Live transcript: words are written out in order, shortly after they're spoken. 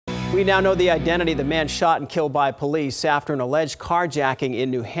We now know the identity of the man shot and killed by police after an alleged carjacking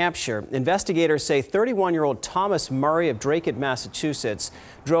in New Hampshire. Investigators say 31-year-old Thomas Murray of Drake, Massachusetts,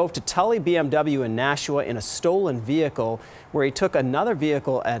 drove to Tully BMW in Nashua in a stolen vehicle where he took another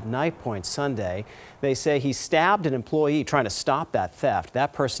vehicle at night point Sunday. They say he stabbed an employee trying to stop that theft.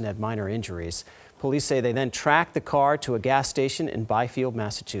 That person had minor injuries. Police say they then tracked the car to a gas station in Byfield,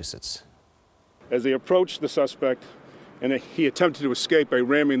 Massachusetts. As they approached the suspect, and he attempted to escape by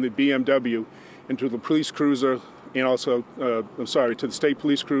ramming the BMW into the police cruiser and also, to the state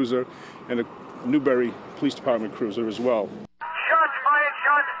police cruiser and a Newbury Police Department cruiser as well. Shots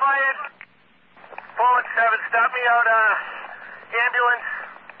fired. Forward 7, stop me out, ambulance,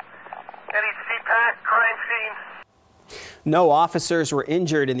 any CPAC, crime scene. No officers were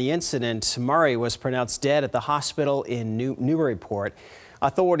injured in the incident. Murray was pronounced dead at the hospital in Newburyport.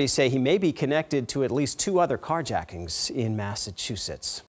 Authorities say he may be connected to at least 2 other carjackings in Massachusetts.